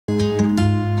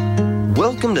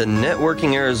Welcome to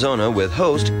Networking Arizona with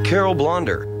host Carol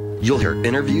Blonder. You'll hear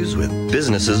interviews with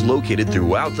businesses located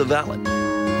throughout the valley.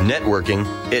 Networking,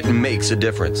 it makes a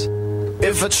difference.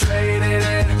 If I traded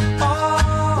it all.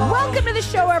 Welcome to the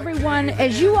show, everyone.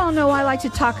 As you all know, I like to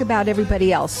talk about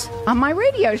everybody else on my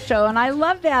radio show, and I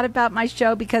love that about my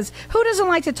show because who doesn't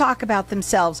like to talk about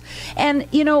themselves? And,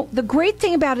 you know, the great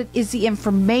thing about it is the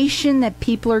information that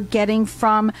people are getting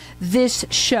from this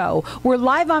show. We're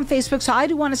live on Facebook, so I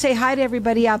do want to say hi to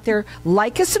everybody out there.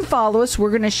 Like us and follow us. We're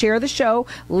going to share the show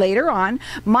later on.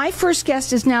 My first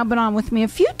guest has now been on with me a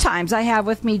few times. I have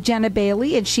with me Jenna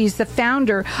Bailey, and she's the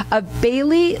founder of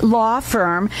Bailey Law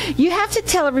Firm. You have to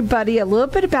tell everybody a little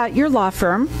bit about your law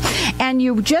firm, and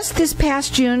you just this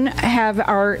past June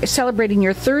are celebrating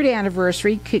your 3rd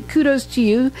anniversary. Kudos to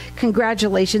you.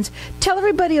 Congratulations. Tell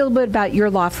everybody a little bit about your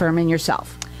law firm and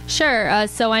yourself. Sure.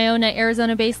 So I own an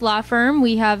Arizona-based law firm.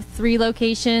 We have 3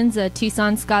 locations,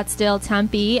 Tucson, Scottsdale,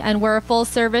 Tempe, and we're a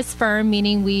full-service firm,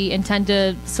 meaning we intend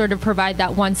to sort of provide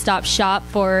that one-stop shop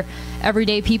for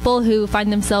everyday people who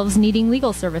find themselves needing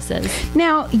legal services.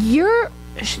 Now, you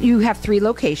have 3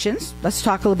 locations. Let's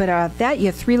talk a little bit about that. You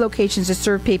have 3 locations to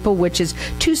serve people, which is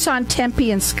Tucson,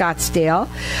 Tempe, and Scottsdale.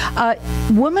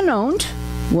 Woman-owned,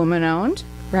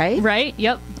 right? Right,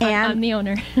 yep. And I'm the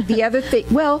owner. The other thing,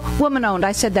 well, woman-owned,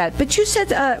 I said that. But you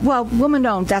said,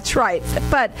 woman-owned, that's right.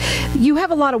 But you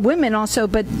have a lot of women also,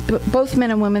 but both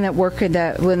men and women that work in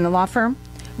the law firm?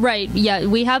 Right, yeah,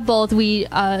 we have both. We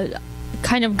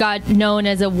kind of got known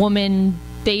as a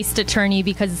woman-based attorney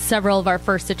because several of our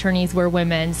first attorneys were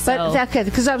women. So. But that's good,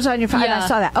 because I was on your phone and I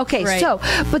saw that. Okay, right. So,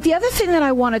 but the other thing that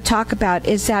I want to talk about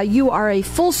is that you are a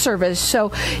full service.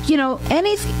 So, you know,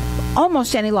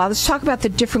 almost any law. Let's talk about the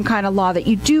different kind of law that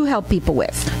you do help people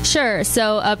with. Sure.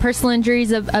 So personal injury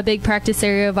is a big practice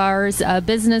area of ours.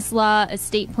 Business law,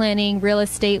 estate planning, real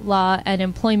estate law, and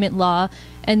employment law.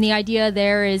 And the idea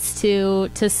there is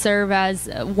to serve as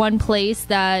one place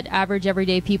that average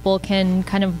everyday people can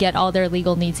kind of get all their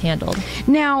legal needs handled.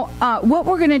 Now, what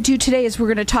we're going to do today is we're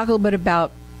going to talk a little bit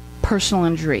about personal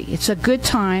injury. It's a good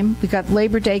time. We've got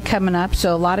Labor Day coming up,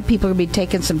 so a lot of people are going to be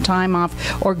taking some time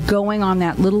off or going on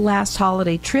that little last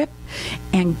holiday trip.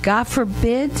 And God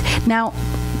forbid, now,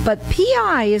 but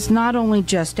PI is not only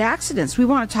just accidents. We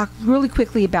want to talk really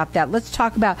quickly about that. Let's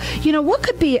talk about, you know, what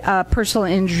could be a personal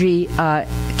injury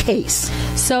case?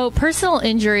 So personal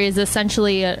injury is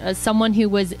essentially someone who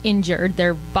was injured.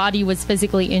 Their body was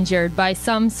physically injured by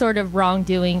some sort of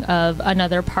wrongdoing of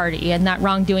another party. And that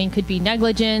wrongdoing could be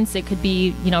negligence. It could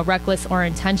be, you know, reckless or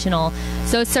intentional.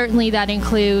 So certainly that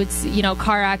includes, you know,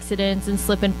 car accidents and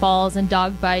slip and falls and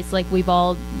dog bites like we've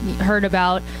all heard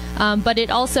about. But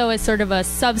it also is sort of a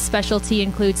subspecialty,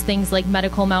 includes things like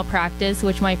medical malpractice,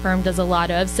 which my firm does a lot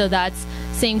of. So that's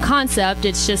same concept.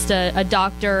 It's just a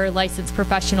doctor, licensed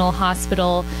professional,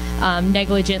 hospital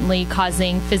negligently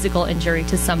causing physical injury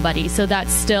to somebody. So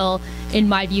that's still, in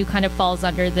my view, kind of falls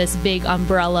under this big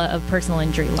umbrella of personal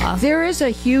injury law. There is a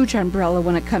huge umbrella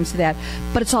when it comes to that,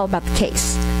 but it's all about the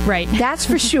case. Right. That's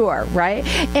for sure, right?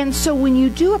 And so when you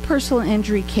do a personal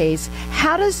injury case,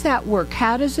 how does that work?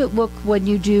 How does it look when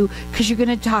you do, because you're going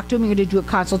to talk to them, you're going to do a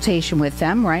consultation with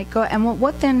them, right? And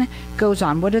what then goes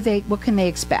on? What can they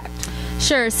expect?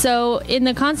 Sure. So in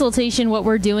the consultation, what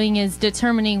we're doing is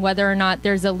determining whether or not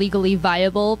there's a legally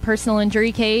viable personal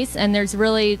injury case. And there's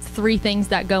really 3 things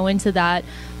that go into that.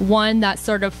 One, that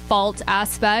sort of fault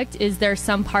aspect. Is there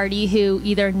some party who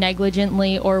either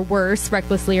negligently or worse,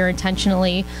 recklessly or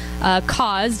intentionally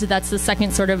caused? That's the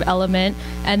second sort of element.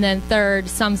 And then third,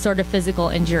 some sort of physical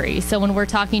injury. So when we're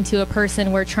talking to a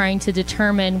person, we're trying to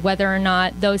determine whether or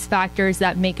not those factors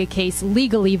that make a case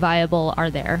legally viable are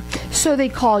there. So they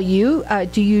call you.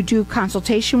 Do you do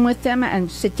consultation with them and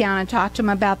sit down and talk to them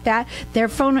about that? Your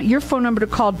phone number to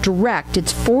call direct.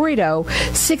 It's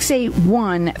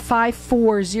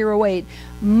 480-681-5408.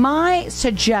 My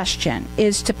suggestion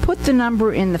is to put the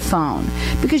number in the phone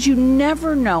because you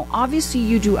never know. Obviously,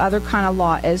 you do other kind of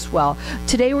law as well.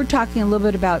 Today, we're talking a little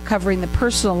bit about covering the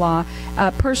personal law,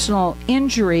 personal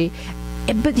injury.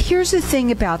 But here's the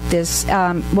thing about this.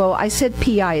 Well, I said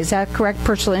PI. Is that correct?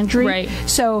 Personal injury? Right.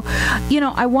 So, you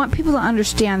know, I want people to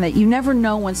understand that you never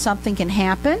know when something can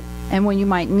happen and when you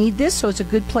might need this. So it's a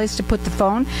good place to put the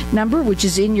phone number, which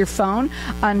is in your phone,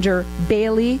 under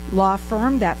Bailey Law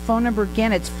Firm. That phone number,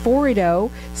 again, it's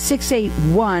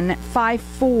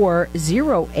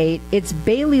 480-681-5408. It's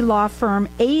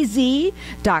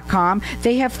BaileyLawFirmAZ.com.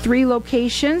 They have 3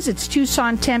 locations. It's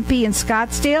Tucson, Tempe, and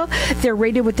Scottsdale. They're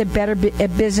rated with the Better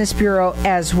Business Bureau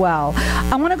as well.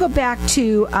 I want to go back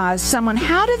to someone.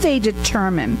 How do they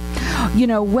determine, you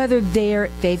know, whether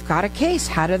they've got a case?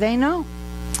 How do they know?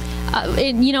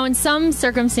 In some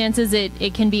circumstances,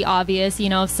 it can be obvious.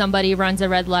 If somebody runs a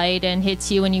red light and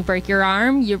hits you and you break your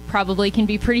arm, you probably can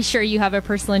be pretty sure you have a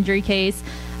personal injury case.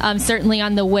 Certainly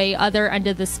on the other end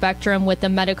of the spectrum with the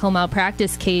medical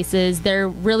malpractice cases, there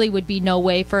really would be no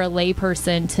way for a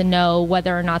layperson to know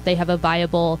whether or not they have a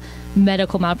viable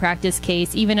medical malpractice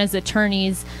case. Even as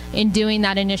attorneys, in doing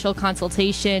that initial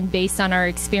consultation based on our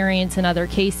experience in other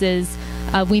cases,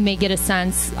 we may get a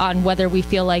sense on whether we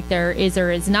feel like there is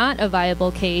or is not a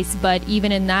viable case. But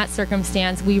even in that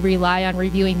circumstance, we rely on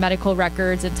reviewing medical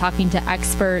records and talking to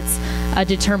experts to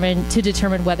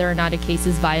determine whether or not a case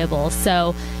is viable.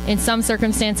 So in some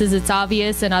circumstances it's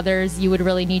obvious, and others you would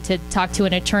really need to talk to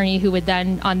an attorney who would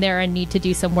then on their end need to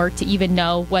do some work to even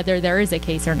know whether there is a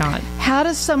case or not. How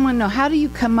does someone know? How do you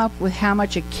come up with how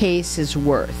much a case is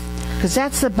worth? Because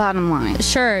that's the bottom line.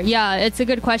 Sure. Yeah, it's a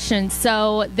good question.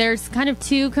 So there's kind of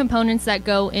two components that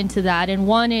go into that. And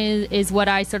one is what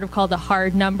I sort of call the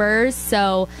hard numbers.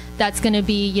 So that's going to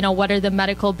be, what are the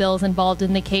medical bills involved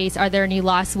in the case? Are there any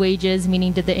lost wages,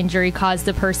 meaning did the injury cause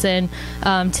the person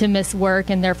to miss work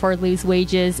and therefore lose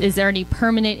wages? Is there any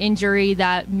permanent injury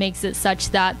that makes it such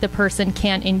that the person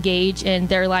can't engage in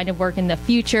their line of work in the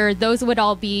future? Those would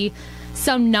all be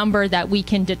some number that we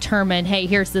can determine, hey,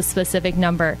 here's the specific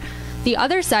number. The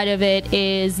other side of it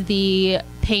is the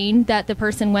pain that the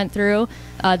person went through,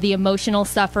 the emotional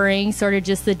suffering, sort of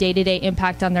just the day-to-day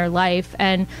impact on their life.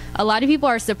 And a lot of people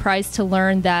are surprised to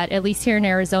learn that, at least here in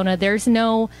Arizona, there's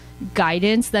no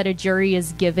guidance that a jury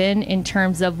is given in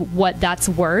terms of what that's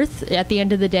worth. At the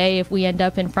end of the day, if we end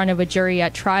up in front of a jury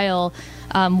at trial,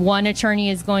 one attorney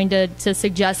is going to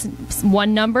suggest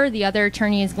one number, the other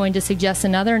attorney is going to suggest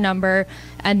another number,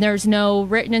 and there's no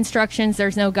written instructions,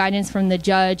 there's no guidance from the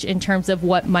judge in terms of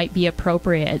what might be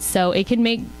appropriate. So it can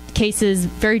make cases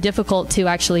very difficult to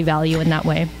actually value in that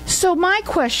way. So my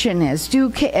question is, do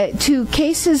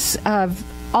cases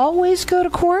always go to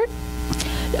court?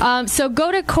 So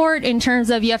go to court in terms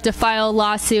of you have to file a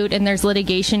lawsuit and there's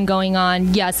litigation going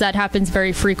on. Yes, that happens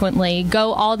very frequently.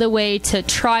 Go all the way to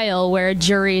trial where a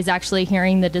jury is actually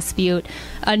hearing the dispute.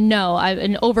 No,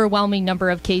 an overwhelming number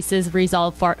of cases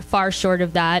resolve far short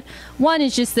of that. One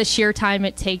is just the sheer time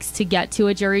it takes to get to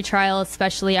a jury trial,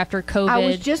 especially after COVID. I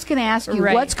was just going to ask you,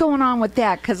 right. What's going on with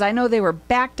that? Because I know they were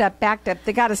backed up.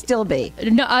 They got to still be.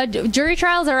 No, jury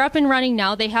trials are up and running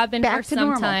now. They have been for some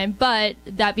normal time. But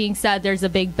that being said, there's a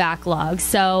big backlog.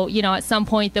 So, at some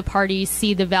point the parties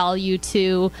see the value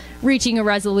to reaching a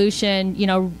resolution,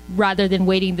 rather than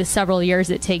waiting the several years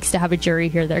it takes to have a jury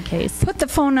hear their case. Put the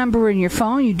phone number in your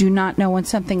phone. You do not know when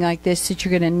something like this that you're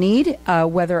going to need,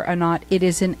 whether or not it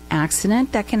is an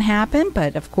accident that can happen.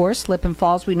 But, of course, slip and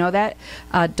falls, we know that.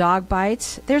 Dog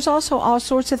bites. There's also all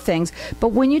sorts of things. But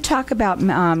when you talk about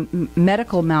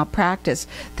medical malpractice,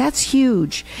 that's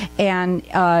huge. And,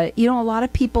 a lot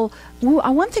of people...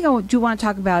 one thing I do want to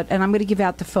talk about, and I'm going to give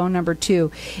out the phone number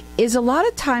too, is a lot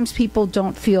of times people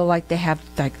don't feel like they have,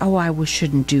 I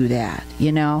shouldn't do that,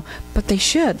 but they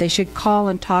should. They should call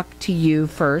and talk to you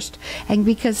first, and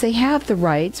because they have the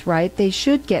rights, right, they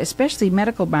should get, especially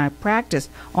medical malpractice.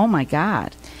 Oh my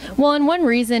God. Well, and one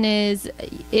reason is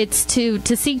it's to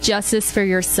seek justice for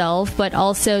yourself, but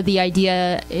also the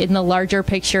idea in the larger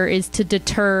picture is to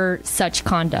deter such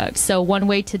conduct. So one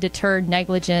way to deter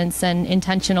negligence and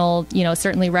intentional,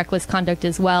 certainly reckless conduct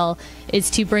as well,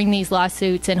 is to bring these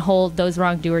lawsuits and hold those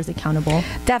wrongdoers accountable.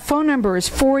 That phone number is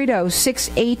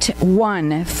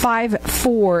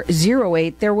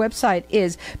 480-681-5408. Their website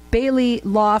is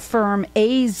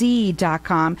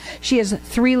BaileyLawFirmAZ.com. She has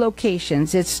 3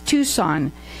 locations. It's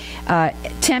Tucson,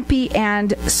 Tempe,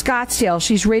 and Scottsdale.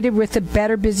 She's rated with the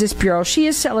Better Business Bureau. She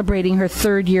is celebrating her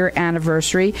 3rd year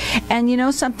anniversary. And you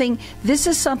know something? This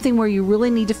is something where you really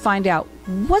need to find out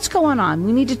what's going on.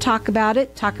 We need to talk about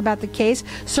it, talk about the case.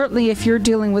 Certainly if you're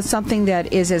dealing with something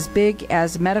that is as big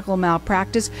as medical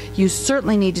malpractice, you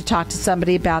certainly need to talk to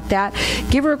somebody about that.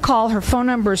 Give her a call. Her phone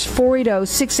number is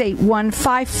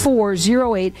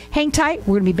 480-681-5408. Hang tight.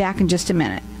 We're going to be back in just a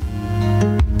minute.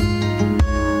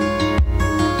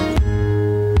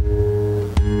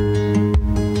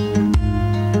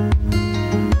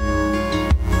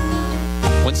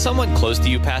 When someone close to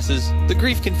you passes, the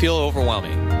grief can feel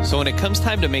overwhelming. So when it comes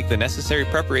time to make the necessary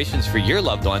preparations for your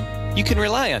loved one, you can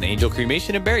rely on Angel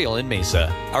Cremation and Burial in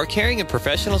Mesa. Our caring and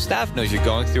professional staff knows you're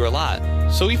going through a lot,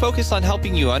 so we focus on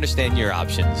helping you understand your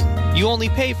options. You only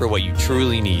pay for what you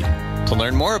truly need. To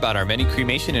learn more about our many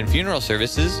cremation and funeral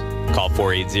services, call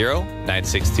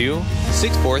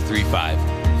 480-962-6435.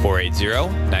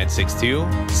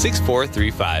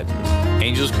 480-962-6435.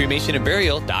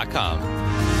 AngelsCremationandBurial.com.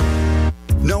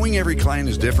 Knowing every client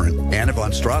is different, Anna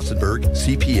von Strassenberg,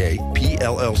 CPA,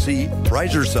 PLLC,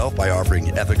 prides herself by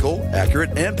offering ethical,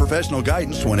 accurate, and professional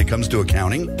guidance when it comes to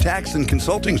accounting, tax, and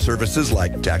consulting services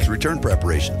like tax return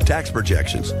preparation, tax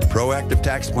projections, proactive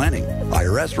tax planning,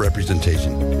 IRS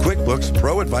representation, QuickBooks,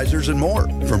 Pro Advisors, and more.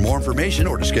 For more information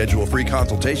or to schedule a free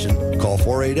consultation, call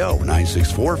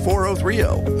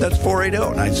 480-964-4030. That's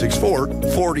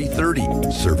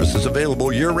 480-964-4030. Services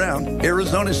available year-round.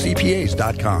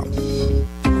 ArizonaCPAs.com.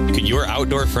 Could your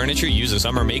outdoor furniture use a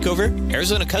summer makeover?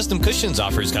 Arizona Custom Cushions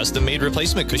offers custom-made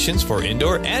replacement cushions for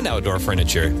indoor and outdoor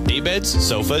furniture. Daybeds,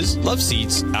 sofas, love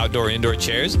seats, outdoor-indoor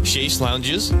chairs, chaise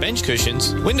lounges, bench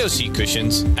cushions, window seat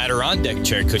cushions, Adirondack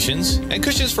chair cushions, and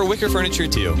cushions for wicker furniture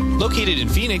too. Located in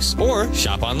Phoenix or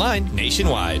shop online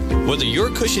nationwide. Whether your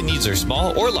cushion needs are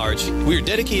small or large, we are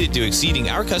dedicated to exceeding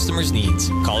our customers' needs.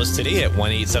 Call us today at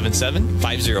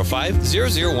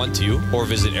 1-877-505-0012 or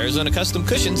visit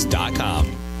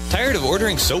ArizonaCustomCushions.com. Tired of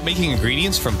ordering soap-making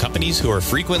ingredients from companies who are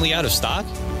frequently out of stock?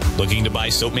 Looking to buy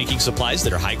soap-making supplies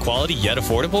that are high quality yet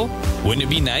affordable? Wouldn't it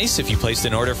be nice if you placed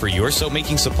an order for your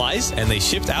soap-making supplies and they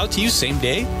shipped out to you same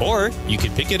day? Or you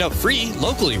could pick it up free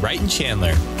locally right in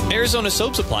Chandler. Arizona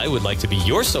Soap Supply would like to be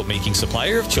your soap-making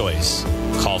supplier of choice.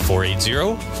 Call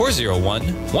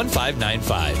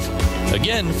 480-401-1595.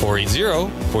 Again,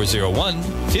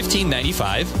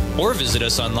 480-401-1595 or visit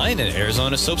us online at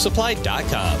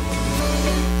arizonasoapsupply.com.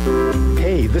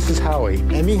 Hey, this is Howie.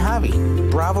 And me, Javi.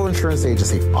 Bravo Insurance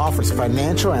Agency offers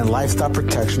financial and lifestyle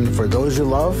protection for those you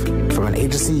love from an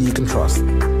agency you can trust.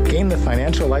 Gain the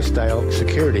financial lifestyle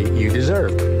security you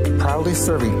deserve. Proudly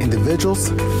serving individuals,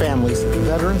 families,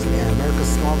 veterans, and America's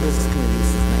small business community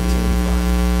since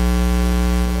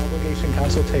 1985. Obligation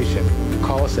consultation.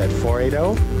 Call us at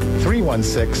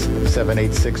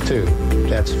 480-316-7862.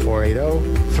 That's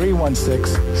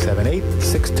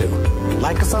 480-316-7862.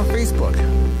 Like us on Facebook.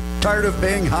 Tired of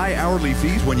paying high hourly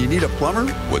fees when you need a plumber?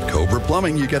 With Cobra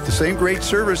Plumbing, you get the same great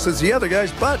service as the other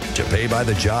guys, but you pay by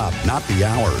the job, not the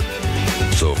hour.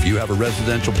 So if you have a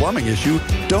residential plumbing issue,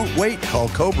 don't wait. Call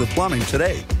Cobra Plumbing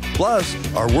today. Plus,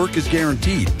 our work is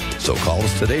guaranteed. So call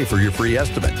us today for your free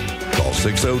estimate. Call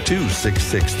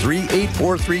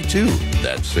 602-663-8432.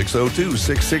 That's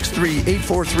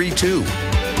 602-663-8432.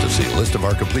 To see a list of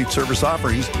our complete service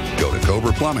offerings, go to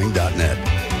cobraplumbing.net.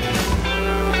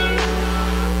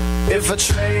 If I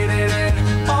traded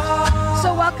it all.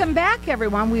 So welcome back,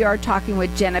 everyone. We are talking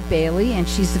with Jenna Bailey, and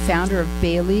she's the founder of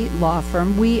Bailey Law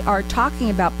Firm. We are talking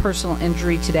about personal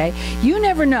injury today. You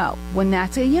never know when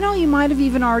that's you might have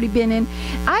even already been in.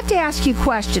 I have to ask you a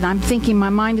question. I'm thinking my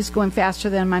mind is going faster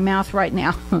than my mouth right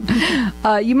now.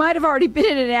 You might have already been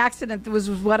in an accident, was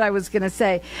what I was going to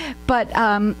say. But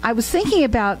I was thinking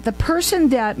about the person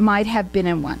that might have been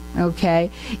in one, okay?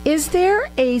 Is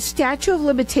there a statute of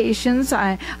limitations?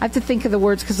 I have to think of the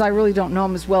words because I really don't know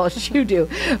them as well as you do.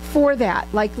 For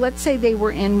that, like let's say they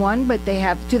were in one, but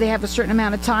do they have a certain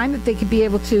amount of time that they could be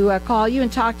able to call you and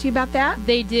talk to you about that?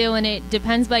 They do, and it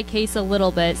depends by case a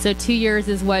little bit. So 2 years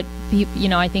is what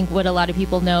I think what a lot of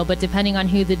people know, but depending on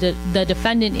who the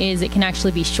defendant is, it can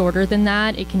actually be shorter than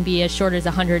that. It can be as short as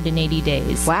 180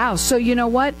 days. Wow. So you know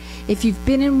what? If you've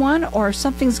been in one or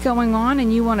something's going on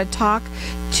and you want to talk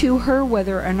to her,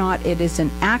 whether or not it is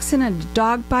an accident, a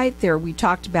dog bite, we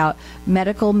talked about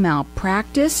medical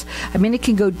malpractice. I mean, it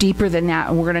can go deeper than that,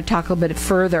 and we're going to talk a little bit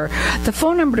further. The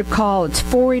phone number to call, it's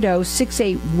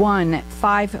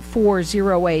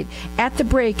 480-681-5408. At the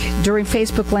break, during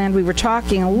Facebook Land, we were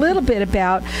talking a little bit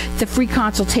about the free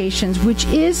consultations, which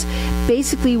is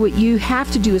basically what you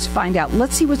have to do is find out,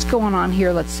 let's see what's going on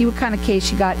here, let's see what kind of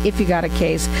case you got, if you got a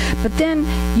case. But then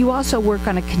you also work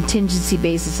on a contingency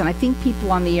basis, and I think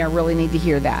people on the air really need to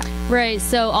hear that. Right,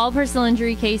 so all personal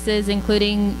injury cases,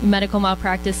 including medical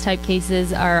malpractice type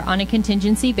cases, are on a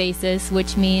contingency basis,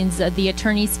 which means the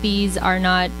attorney's fees are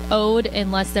not owed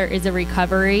unless there is a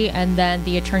recovery, and then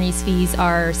the attorney's fees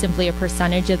are simply a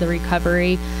percentage of the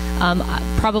recovery.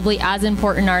 Probably as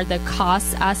important are the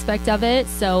cost aspect of it.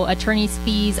 So attorney's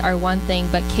fees are one thing,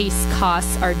 but case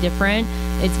costs are different.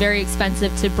 It's very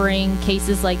expensive to bring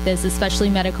cases like this, especially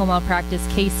medical malpractice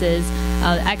cases.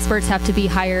 Experts have to be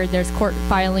hired. There's court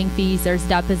filing fees. There's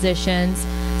depositions.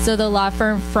 So the law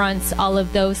firm fronts all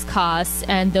of those costs,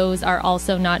 and those are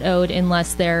also not owed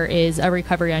unless there is a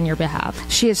recovery on your behalf.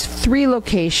 She has 3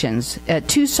 locations,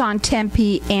 Tucson,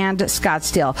 Tempe, and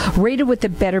Scottsdale, rated with the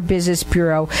Better Business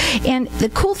Bureau. And the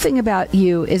cool thing about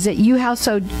you is that you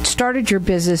also started your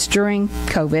business during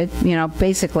COVID,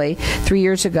 basically 3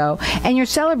 years ago, and you're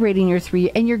celebrating your 3,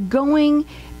 and you're going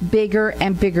bigger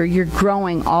and bigger. You're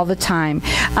growing all the time.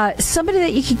 Somebody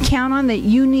that you can count on, that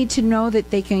you need to know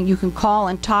that you can call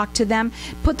and talk to them.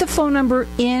 Put the phone number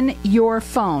in your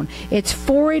phone. It's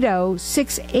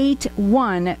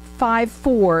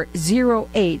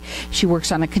 480-681-5408. She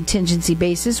works on a contingency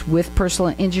basis with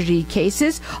personal injury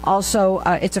cases. Also,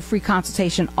 it's a free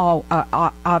consultation,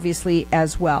 obviously,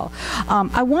 as well.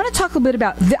 I want to talk a bit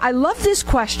about, I love this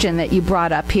question that you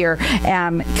brought up here,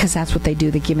 because that's what they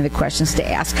do. They give me the questions to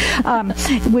ask,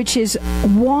 which is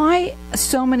why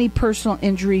so many personal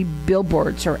injury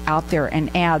billboards are out there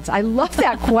and ads. I love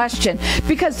that question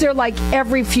because they're like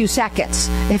every few seconds,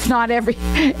 if not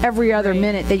every other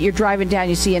minute that you're driving down,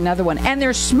 you see another one, and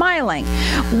they're smiling.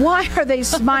 Why are they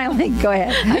smiling? Go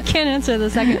ahead. I can't answer the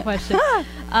second question.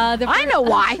 I know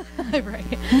why. Right.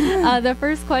 The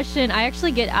first question, I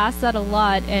actually get asked that a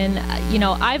lot, and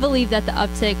I believe that the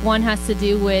uptick, one, has to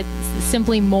do with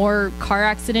simply more car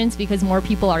accidents because more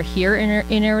people are here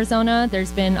in Arizona.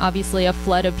 There's been obviously a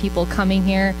flood of people coming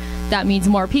here. That means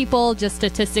more people. Just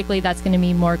statistically, that's going to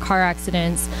mean more car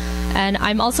accidents. And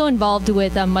I'm also involved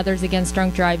with Mothers Against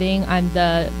Drunk Driving. I'm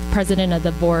the president of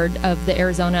the board of the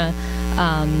Arizona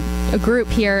group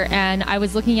here, and I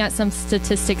was looking at some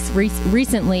statistics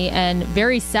recently, and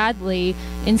very sadly,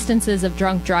 instances of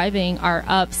drunk driving are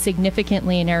up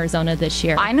significantly in Arizona this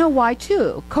year. I know why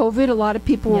too. COVID, a lot of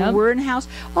people were in the house.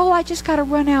 Oh, I just got to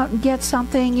run out and get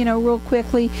something, real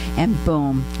quickly, and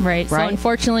boom. Right. So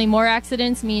unfortunately, more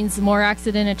accidents means more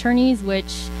accident attorneys,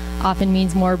 which often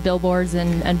means more billboards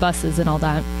and buses and all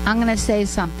that. I'm going to say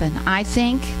something. I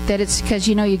think that it's because,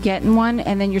 you're getting one,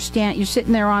 and then you're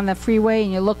sitting there on the freeway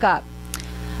and you look up.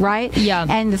 Right? Yeah.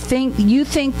 And you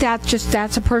think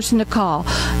that's a person to call,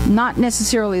 not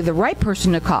necessarily the right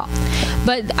person to call.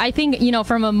 But I think,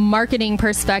 from a marketing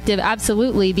perspective,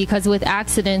 absolutely, because with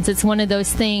accidents, it's one of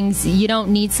those things, you don't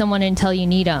need someone until you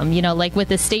need them. Like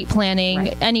with estate planning,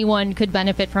 anyone could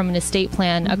benefit from an estate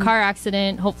plan. A car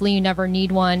accident, hopefully you never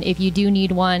need one. If you do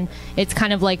need one, it's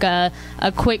kind of like a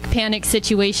quick panic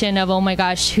situation of, oh my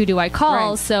gosh, who do I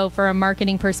call? Right. So for a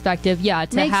marketing perspective, to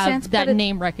Makes have sense, that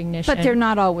name recognition. But they're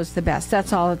not always the best.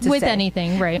 That's all to say. With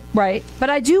anything, right. Right. But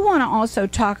I do want to also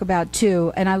talk about,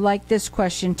 too, and I like this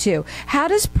question, too. How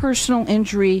does personal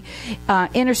injury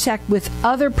intersect with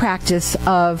other practice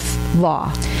of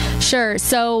law? Sure.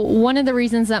 So one of the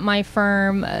reasons that my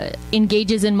firm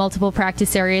engages in multiple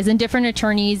practice areas, and different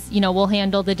attorneys, will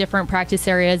handle the different practice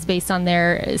areas based on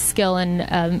their skill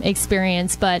and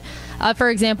experience. But for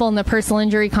example, in the personal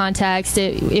injury context,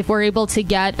 if we're able to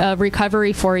get a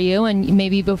recovery for you, and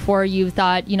maybe before you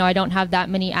thought, I don't have that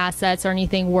many assets or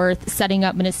anything worth setting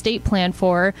up an estate plan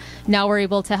for, now we're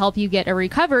able to help you get a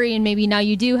recovery, and maybe now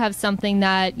you do have something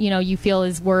that, you feel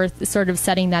is worth sort of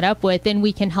setting that up with, then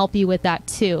we can help you with that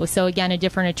too. So again, a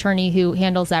different attorney who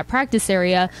handles that practice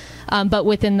area, but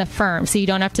within the firm. So you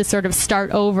don't have to sort of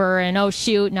start over and, oh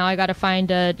shoot, now I got to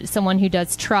find someone who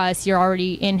does trust. You're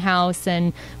already in-house,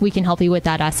 and we can help you with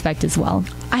that aspect as well.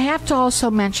 I have to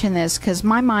also mention this because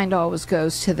my mind always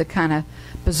goes to the kind of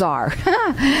bizarre,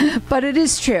 but it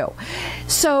is true.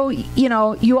 So,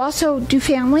 you also do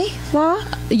family law?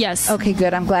 Yes. Okay,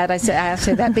 good. I'm glad I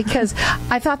said that because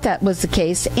I thought that was the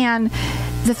case. And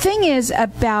the thing is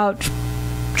about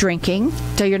drinking,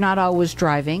 so you're not always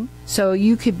driving. So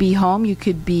you could be home, you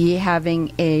could be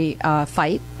having a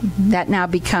fight. That now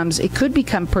could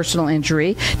become personal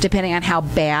injury, depending on how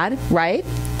bad, right?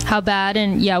 How bad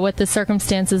and, what the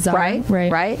circumstances are.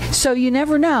 Right. So you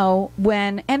never know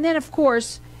when, and then of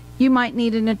course, you might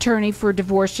need an attorney for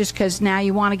divorce just because now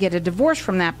you want to get a divorce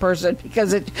from that person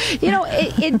because it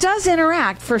does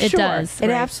interact for sure. It does.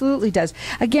 It absolutely does.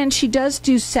 Again, she does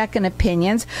do second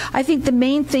opinions. I think the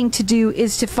main thing to do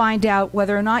is to find out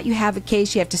whether or not you have a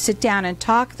case. You have to sit down and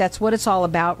talk. That's what it's all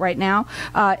about right now.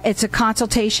 It's a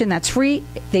consultation that's free.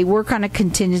 They work on a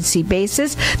contingency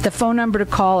basis. The phone number to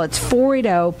call, it's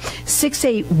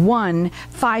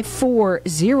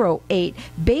 480-681-5408.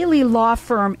 Bailey Law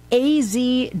Firm,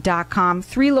 AZ.com.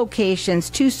 3 locations,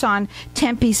 Tucson,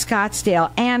 Tempe,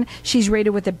 Scottsdale, and she's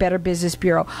rated with the Better Business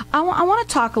Bureau. I want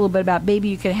to talk a little bit about, maybe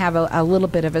you can have a little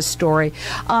bit of a story.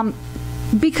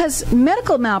 Because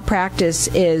medical malpractice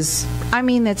is,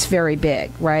 that's very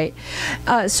big, right?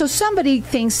 So somebody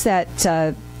thinks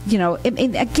that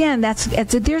again,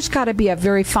 there's got to be a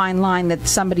very fine line that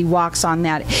somebody walks on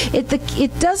that.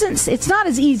 It's not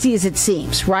as easy as it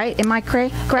seems, right? Am I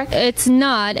correct? It's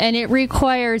not, and it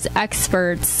requires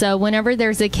experts. So whenever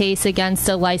there's a case against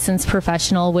a licensed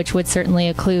professional, which would certainly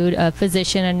include a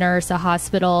physician, a nurse, a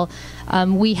hospital,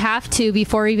 we have to,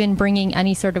 before even bringing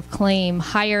any sort of claim,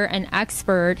 hire an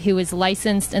expert who is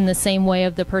licensed in the same way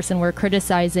of the person we're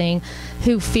criticizing,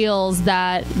 who feels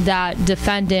that that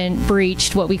defendant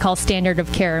breached what we call standard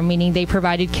of care, meaning they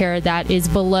provided care that is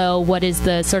below what is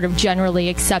the sort of generally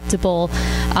acceptable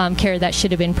care that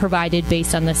should have been provided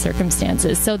based on the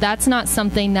circumstances. So that's not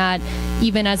something that,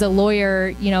 even as a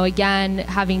lawyer, again,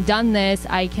 having done this,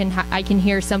 I can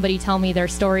hear somebody tell me their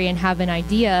story and have an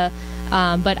idea.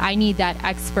 But I need that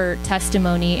expert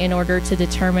testimony in order to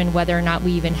determine whether or not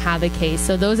we even have a case.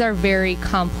 So those are very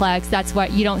complex. That's why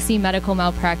you don't see medical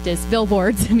malpractice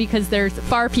billboards, because there's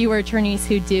far fewer attorneys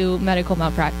who do medical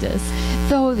malpractice.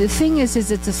 So the thing is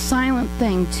it's a silent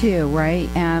thing too, right?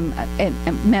 And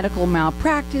medical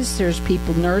malpractice, there's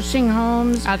people, nursing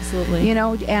homes. Absolutely.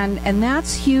 And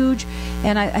that's huge.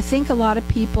 And I think a lot of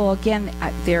people, again,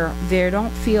 they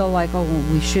don't feel like, oh,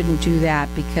 well, we shouldn't do that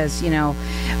because,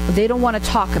 they don't want to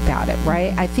talk about it,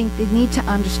 right? I think they need to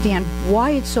understand why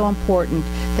it's so important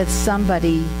that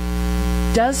somebody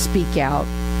does speak out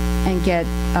and get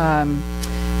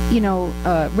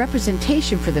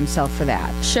representation for themselves for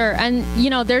that. Sure. And,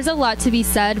 there's a lot to be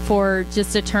said for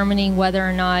just determining whether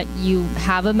or not you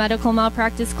have a medical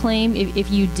malpractice claim. If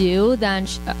you do, then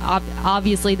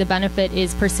obviously the benefit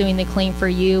is pursuing the claim for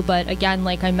you. But again,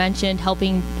 like I mentioned,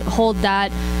 helping hold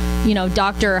that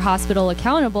doctor or hospital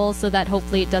accountable so that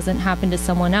hopefully it doesn't happen to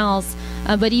someone else.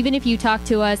 But even if you talk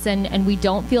to us and we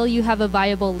don't feel you have a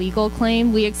viable legal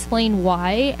claim, we explain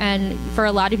why. And for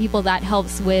a lot of people, that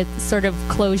helps with sort of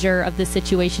closure of the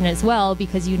situation as well,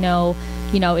 because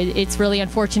it's really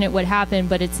unfortunate what happened,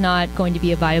 but it's not going to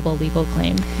be a viable legal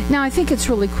claim. Now, I think it's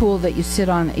really cool that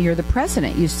you're the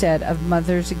president, you said, of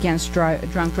Mothers Against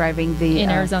Drunk Driving in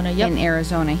Arizona. Yep. In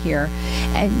Arizona here.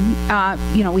 And,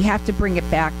 we have to bring it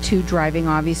back to driving.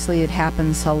 Obviously, it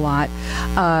happens a lot.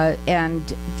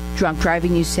 And drunk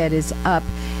driving, you said, is up.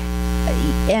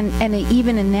 And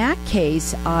even in that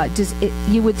case,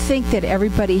 you would think that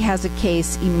everybody has a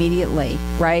case immediately,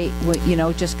 right?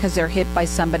 Just because they're hit by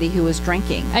somebody who is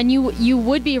drinking. And you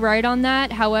would be right on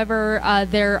that. However,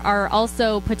 there are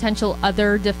also potential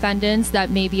other defendants that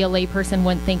maybe a layperson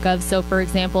wouldn't think of. So, for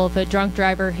example, if a drunk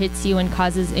driver hits you and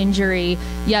causes injury,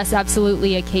 yes,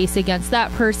 absolutely a case against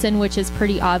that person, which is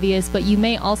pretty obvious. But you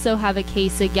may also have a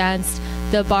case against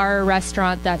the bar or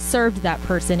restaurant that served that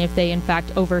person if they in fact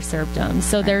overserved them.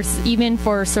 So there's, even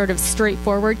for sort of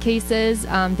straightforward cases,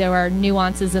 there are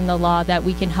nuances in the law that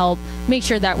we can help make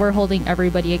sure that we're holding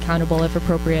everybody accountable if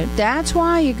appropriate. That's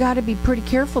why you got to be pretty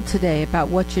careful today about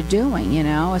what you're doing,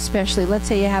 especially, let's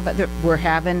say we're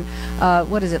having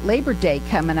Labor Day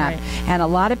coming up, right. And a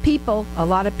lot of people are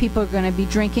going to be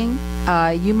drinking.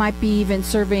 You might be even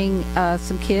serving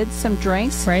some kids some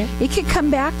drinks. Right. It could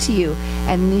come back to you,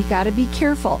 and you got to be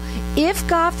careful. If,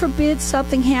 God forbid,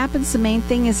 something happens, the main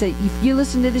thing is that if you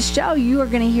listen to this show, you are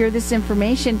going to hear this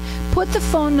information. Put the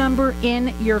phone number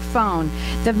in your phone.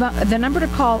 The number to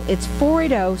call, it's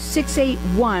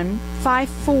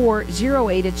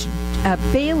 480-681-5408. It's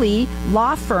Bailey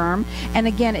Law Firm. And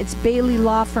again, it's Bailey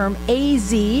Law Firm,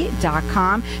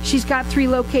 AZ.com. She's got 3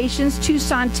 locations,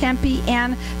 Tucson, Tempe,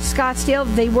 and Scottsdale.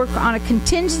 They work on a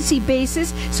contingency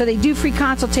basis, so they do free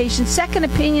consultations, second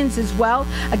opinions as well.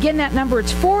 Again, that number,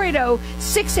 it's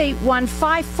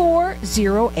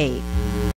 480-681-5408.